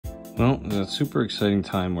Well, it's a super exciting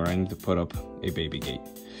time where I need to put up a baby gate.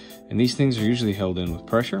 And these things are usually held in with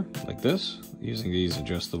pressure, like this, using these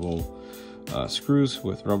adjustable screws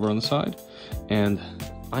with rubber on the side. And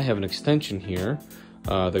I have an extension here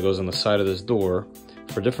that goes on the side of this door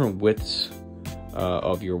for different widths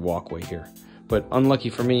of your walkway here. But unlucky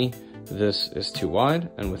for me, this is too wide,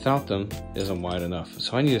 and without them isn't wide enough.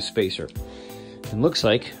 So I need a spacer. And looks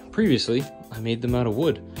like previously I made them out of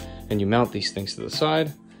wood. And you mount these things to the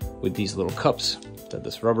side with these little cups that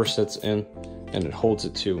this rubber sits in, and it holds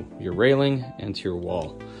it to your railing and to your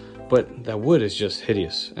wall. But that wood is just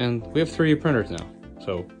hideous, and we have 3D printers now.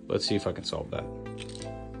 So let's see if I can solve that.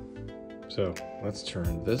 So let's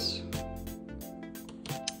turn this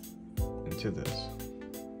into this.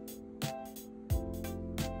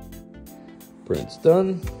 Print's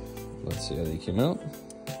done. Let's see how they came out.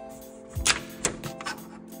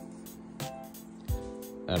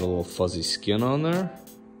 Add a little fuzzy skin on there,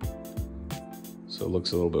 so it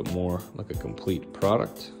looks a little bit more like a complete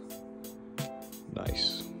product.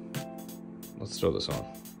 Nice. Let's throw this on.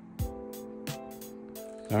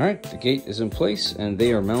 All right, the gate is in place, and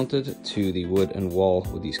they are mounted to the wood and wall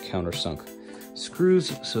with these countersunk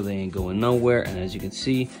screws, so they ain't going nowhere. And as you can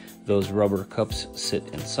see, those rubber cups sit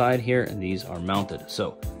inside here, and these are mounted.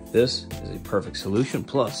 So this is a perfect solution.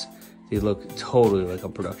 Plus, they look totally like a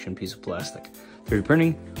production piece of plastic. 3D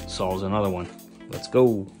printing solves another one. Let's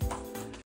go.